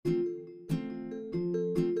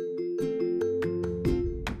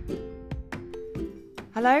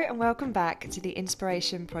Hello and welcome back to the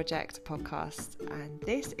Inspiration Project podcast, and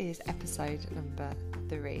this is episode number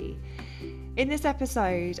 3. In this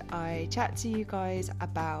episode, I chat to you guys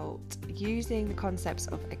about using the concepts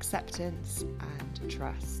of acceptance and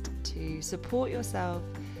trust to support yourself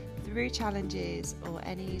through challenges or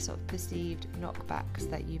any sort of perceived knockbacks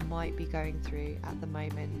that you might be going through at the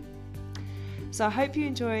moment. So I hope you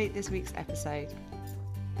enjoy this week's episode.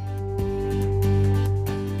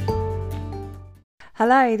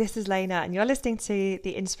 Hello, this is Lena and you're listening to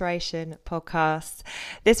the Inspiration Podcast.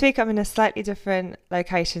 This week I'm in a slightly different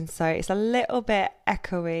location, so it's a little bit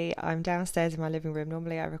echoey. I'm downstairs in my living room.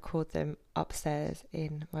 Normally I record them upstairs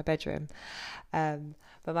in my bedroom,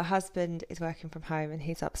 but my husband is working from home and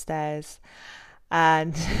he's upstairs.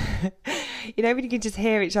 And you know, when you can just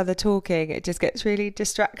hear each other talking, it just gets really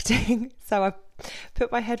distracting. So I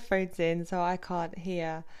put my headphones in so I can't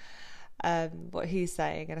hear what he's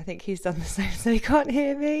saying, and I think he's done the same, so he can't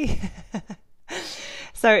hear me.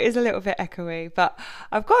 So it is a little bit echoey, but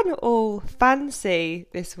I've gotten all fancy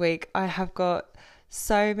this week. I have got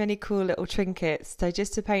so many cool little trinkets. So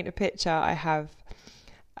just to paint a picture, I have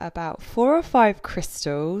about 4 or 5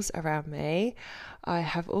 crystals around me. I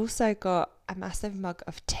have also got a massive mug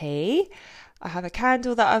of tea. I have a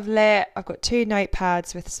candle that I've lit. I've got 2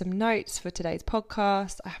 notepads with some notes for today's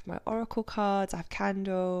podcast. I have my oracle cards. I have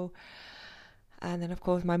candle. And then, of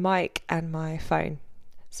course, my mic and my phone.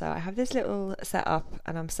 So I have this little setup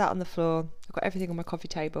and I'm sat on the floor. I've got everything on my coffee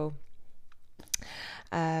table.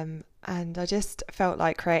 And I just felt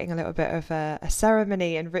like creating a little bit of a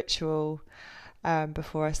ceremony and ritual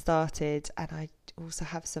before I started. And I also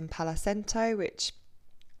have some Palo Santo, which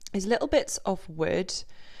is little bits of wood.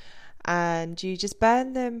 And you just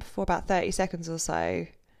burn them for about 30 seconds or so.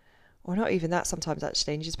 Or not even that sometimes,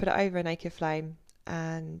 actually. And you just put it over a naked flame,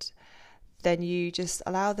 and then you just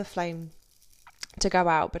allow the flame to go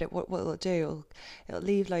out, but what it'll do, it'll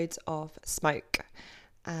leave loads of smoke,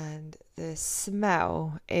 and the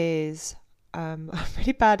smell is I'm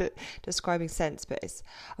really bad at describing scents, but it's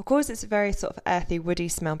a very sort of earthy, woody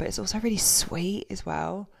smell, but it's also really sweet as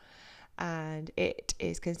well. And it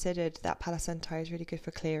is considered that Palo Santo is really good for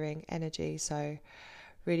clearing energy, so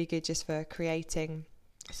really good just for creating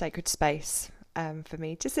sacred space for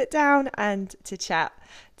me to sit down and to chat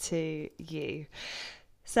to you.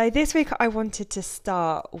 So this week I wanted to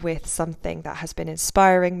start with something that has been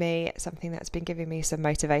inspiring me, something that's been giving me some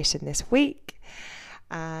motivation this week,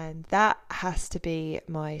 and that has to be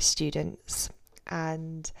my students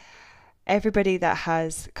and everybody that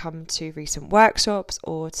has come to recent workshops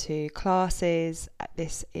or to classes.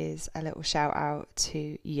 This is a little shout out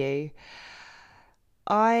to you.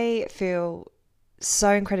 I feel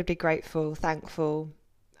so incredibly grateful, thankful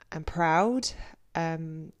and proud,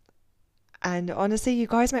 and honestly you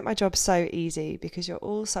guys make my job so easy because you're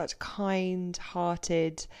all such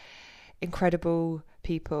kind-hearted, incredible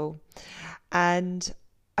people. And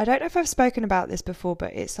I don't know if I've spoken about this before,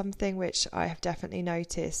 but it's something which I have definitely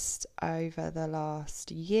noticed over the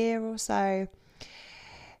last year or so,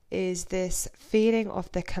 is this feeling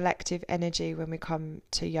of the collective energy when we come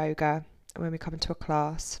to yoga and when we come into a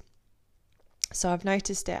class. So I've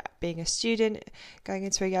noticed it being a student going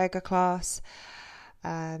into a yoga class,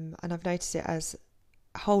 and I've noticed it as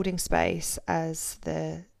holding space as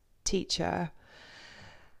the teacher.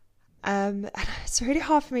 And it's really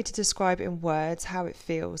hard for me to describe in words how it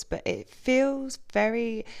feels, but it feels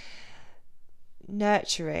very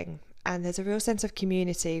nurturing, and there's a real sense of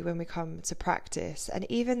community when we come to practice. And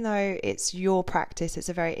even though it's your practice, it's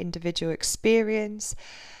a very individual experience.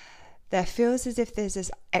 There feels as if there's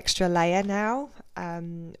this extra layer now,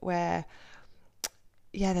 where,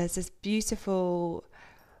 there's this beautiful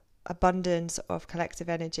abundance of collective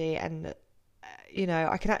energy, and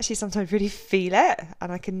I can actually sometimes really feel it,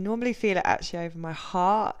 and I can normally feel it actually over my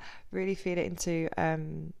heart, really feel it into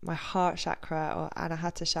my heart chakra, or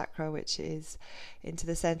Anahata chakra, which is into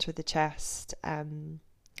the center of the chest.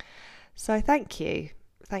 So thank you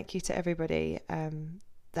to everybody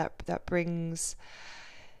that brings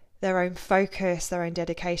their own focus, their own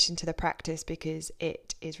dedication to the practice, because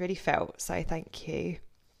it is really felt. So thank you.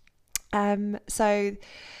 So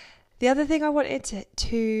the other thing I wanted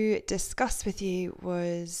to discuss with you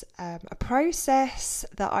was a process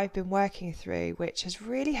that I've been working through, which has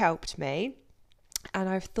really helped me, and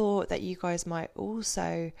I've thought that you guys might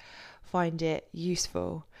also find it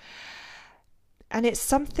useful. And it's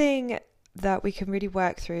something that we can really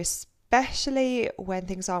work through, especially when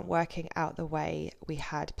things aren't working out the way we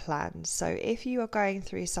had planned. So if you are going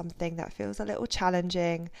through something that feels a little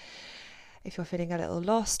challenging, if you're feeling a little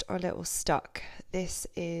lost or a little stuck, this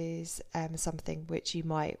is something which you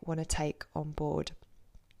might want to take on board.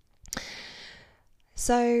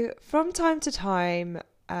 So from time to time,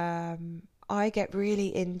 I get really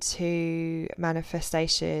into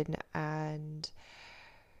manifestation and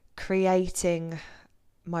creating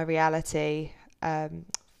my reality.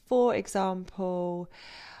 For example,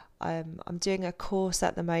 I'm doing a course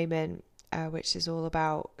at the moment, which is all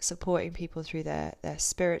about supporting people through their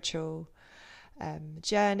spiritual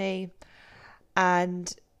journey.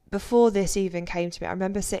 And before this even came to me, I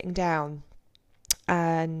remember sitting down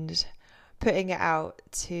and putting it out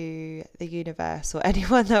to the universe or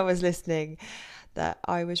anyone that was listening that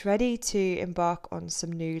I was ready to embark on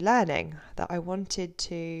some new learning, that I wanted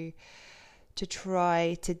to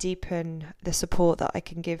try to deepen the support that I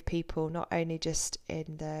can give people, not only just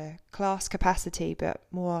in the class capacity, but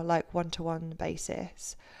more like one-to-one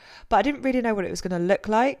basis. But I didn't really know what it was going to look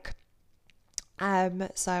like.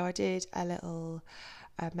 So I did a little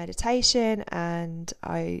meditation, and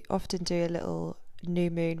I often do a little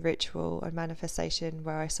new moon ritual and manifestation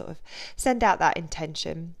where I sort of send out that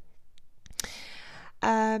intention.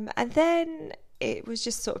 And then it was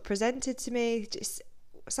just sort of presented to me.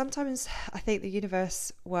 Sometimes I think the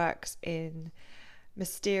universe works in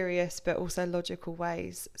mysterious but also logical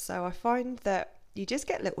ways. So I find that you just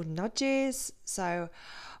get little nudges. So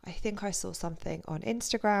I think I saw something on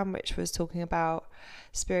Instagram which was talking about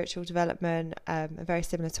spiritual development, very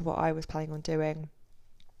similar to what I was planning on doing.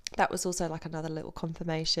 That was also like another little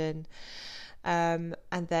confirmation. And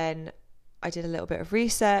then I did a little bit of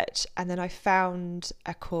research, and then I found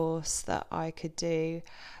a course that I could do,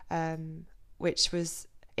 which was,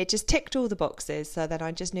 it just ticked all the boxes. So then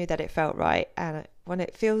I just knew that it felt right. And when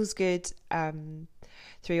it feels good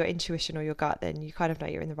through your intuition or your gut, then you kind of know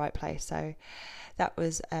you're in the right place. So that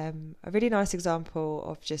was a really nice example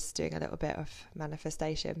of just doing a little bit of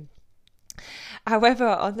manifestation. However,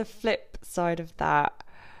 on the flip side of that,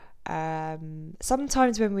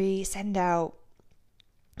 sometimes when we send out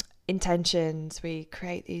intentions, we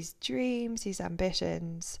create these dreams, these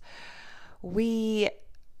ambitions, I mean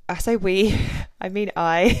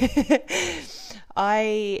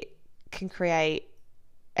I can create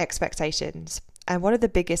expectations, and one of the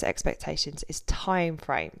biggest expectations is time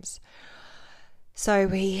frames. So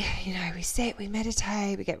we sit, we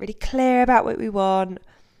meditate, we get really clear about what we want,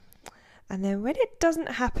 and then when it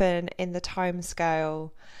doesn't happen in the time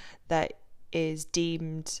scale that is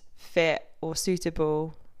deemed fit or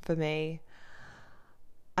suitable for me,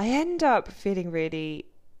 I end up feeling really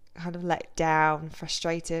kind of let down,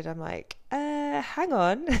 frustrated. I'm like, hang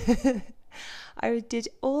on. I did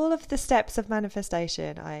all of the steps of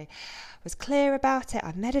manifestation. I was clear about it.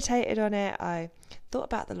 I meditated on it. I thought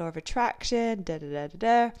about the law of attraction,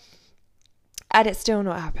 and it's still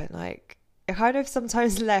not happened. Like, I kind of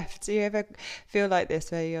sometimes left. Do you ever feel like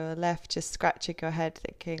this, where you're left just scratching your head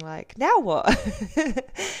thinking like, now what?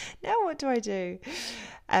 Now what do I do?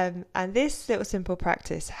 And this little simple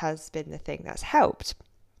practice has been the thing that's helped.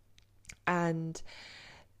 And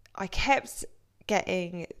I kept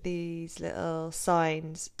getting these little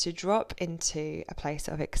signs to drop into a place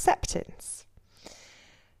of acceptance,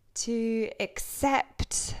 to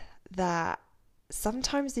accept that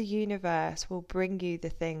sometimes the universe will bring you the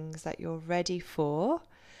things that you're ready for,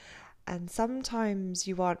 and sometimes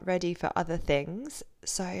you aren't ready for other things,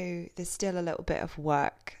 so there's still a little bit of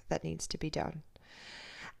work that needs to be done.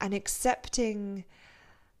 And accepting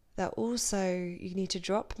that also you need to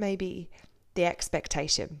drop maybe the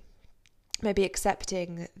expectation, maybe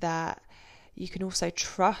accepting that you can also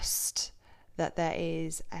trust that there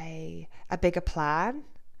is a bigger plan.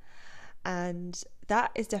 And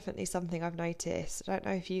that is definitely something I've noticed. I don't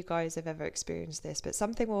know if you guys have ever experienced this, but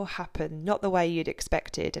something will happen not the way you'd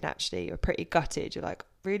expected, and actually you're pretty gutted. You're like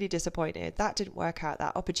really disappointed. That didn't work out.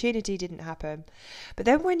 That opportunity didn't happen. But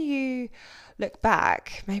then when you look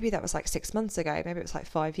back, maybe that was like 6 months ago, maybe it was like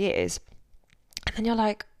 5 years, and then you're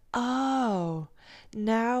like, oh,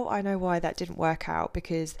 now I know why that didn't work out,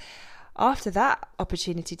 because after that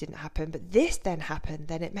opportunity didn't happen, but this then happened.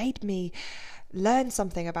 Then it made me learn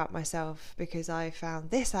something about myself because I found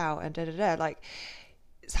this out, and like,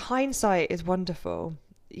 hindsight is wonderful.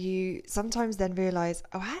 You sometimes then realize,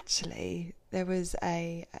 oh, actually there was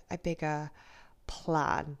a bigger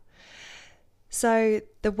plan. So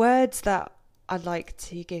the words that I'd like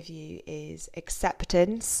to give you is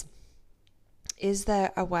acceptance. Is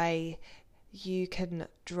there a way you can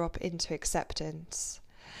drop into acceptance?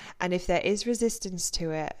 And if there is resistance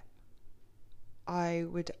to it, I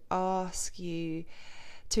would ask you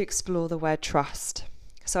to explore the word trust.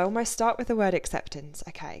 So I almost start with the word acceptance.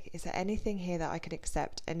 Okay, is there anything here that I can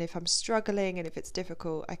accept? And if I'm struggling and if it's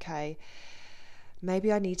difficult, okay,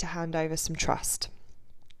 maybe I need to hand over some trust.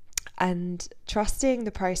 and trusting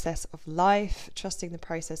the process of life, trusting the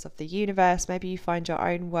process of the universe. Maybe you find your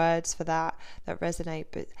own words for that resonate,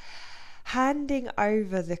 but handing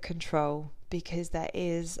over the control, because there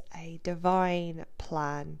is a divine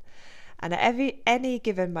plan. And at any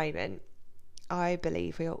given moment, I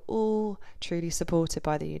believe we are all truly supported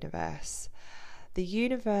by the universe. The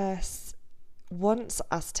universe wants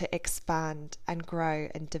us to expand and grow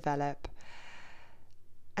and develop.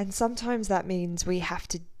 And sometimes that means we have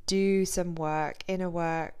to do some work, inner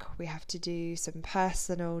work. We have to do some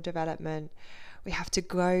personal development. We have to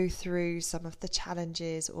go through some of the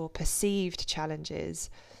challenges or perceived challenges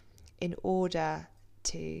in order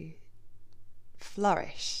to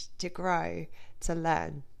flourish, to grow, to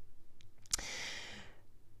learn.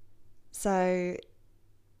 So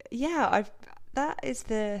yeah, that is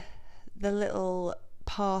the little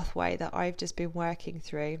pathway that I've just been working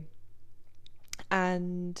through.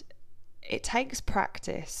 And it takes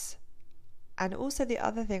practice. And also the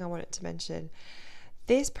other thing I wanted to mention,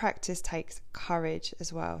 this practice takes courage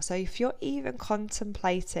as well. So if you're even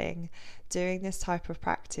contemplating doing this type of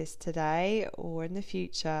practice today or in the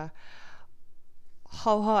future,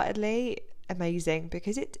 wholeheartedly amazing,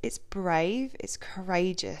 because it's brave, it's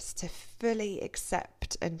courageous to fully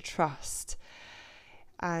accept and trust.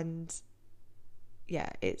 And yeah,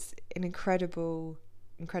 it's an incredible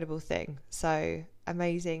thing. So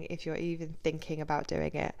amazing if you're even thinking about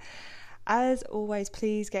doing it. As always,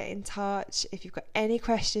 please get in touch if you've got any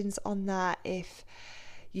questions on that, if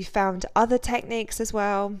you found other techniques as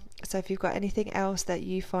well. So if you've got anything else that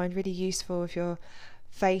you find really useful, if you're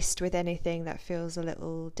faced with anything that feels a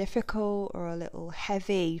little difficult or a little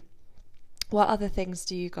heavy, what other things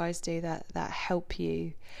do you guys do that help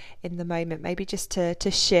you in the moment? Maybe just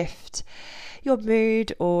to shift your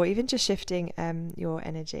mood, or even just shifting your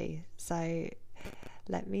energy. So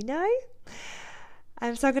let me know.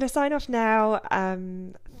 So I'm going to sign off now.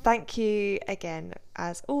 Thank you again,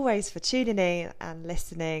 as always, for tuning in and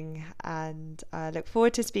listening, and I look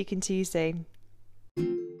forward to speaking to you soon.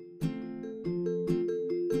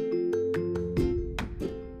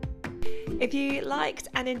 If you liked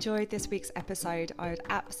and enjoyed this week's episode, I would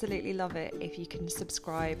absolutely love it if you can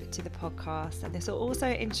subscribe to the podcast, and this will also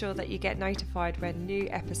ensure that you get notified when new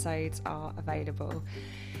episodes are available.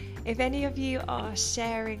 If any of you are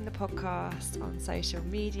sharing the podcast on social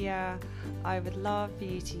media, I would love for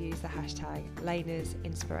you to use the hashtag Lena's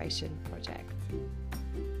Inspiration Project.